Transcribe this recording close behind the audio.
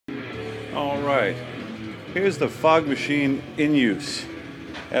Alright, here's the fog machine in use.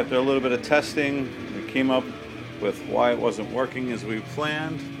 After a little bit of testing, we came up with why it wasn't working as we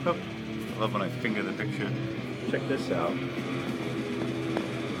planned. Oh, I love when I finger the picture. Check this out. Yeah,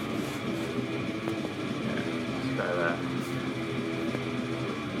 let's try that.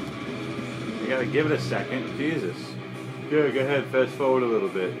 You gotta give it a second. Jesus. Good, go ahead, fast forward a little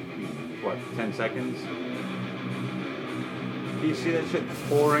bit. What, 10 seconds? Do you see that shit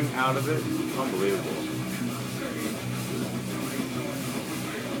pouring out of it? Unbelievable.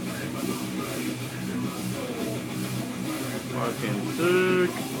 Fucking sick.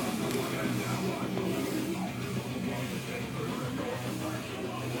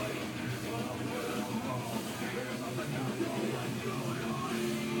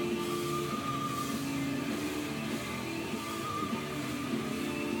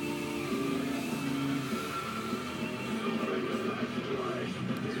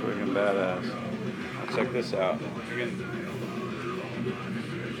 Badass. Check this out. You can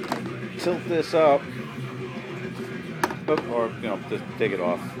tilt this up, or just take it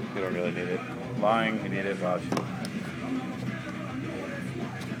off. You don't really need it. Lying, you need it. Watch.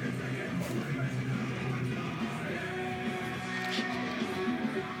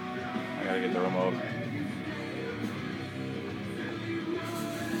 I gotta get the remote.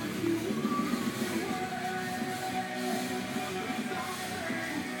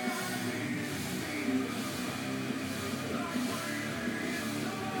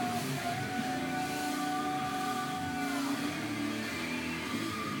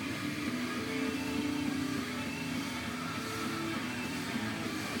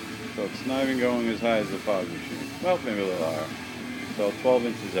 So it's not even going as high as the fog machine. Well, maybe a little higher. So 12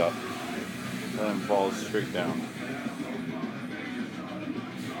 inches up. And then falls straight down.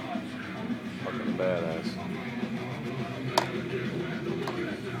 Fucking badass.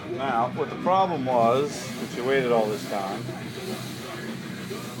 Now, what the problem was, which you waited all this time,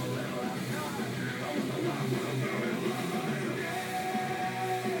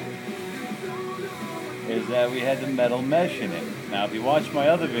 is that we had the metal mesh in it. Now, if you watch my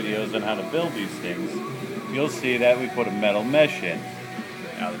other videos on how to build these things, you'll see that we put a metal mesh in.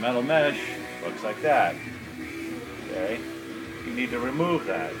 Now, the metal mesh looks like that. Okay? You need to remove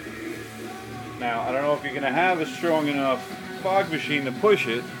that. Now, I don't know if you're going to have a strong enough fog machine to push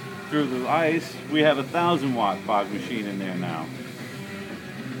it through the ice. We have a 1,000-watt fog machine in there now.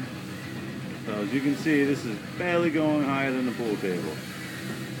 So, as you can see, this is barely going higher than the pool table.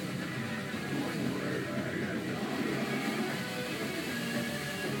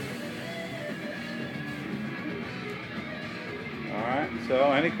 Alright,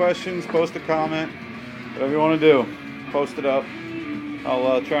 so any questions, post a comment, whatever you want to do, post it up.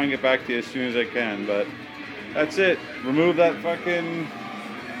 I'll try and get back to you as soon as I can, but that's it. Remove that fucking,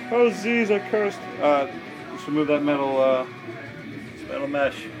 oh Z's, I cursed. Just remove that metal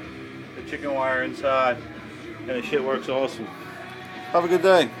mesh, the chicken wire inside, and the shit works awesome. Have a good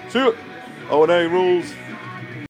day. See you. O&A rules.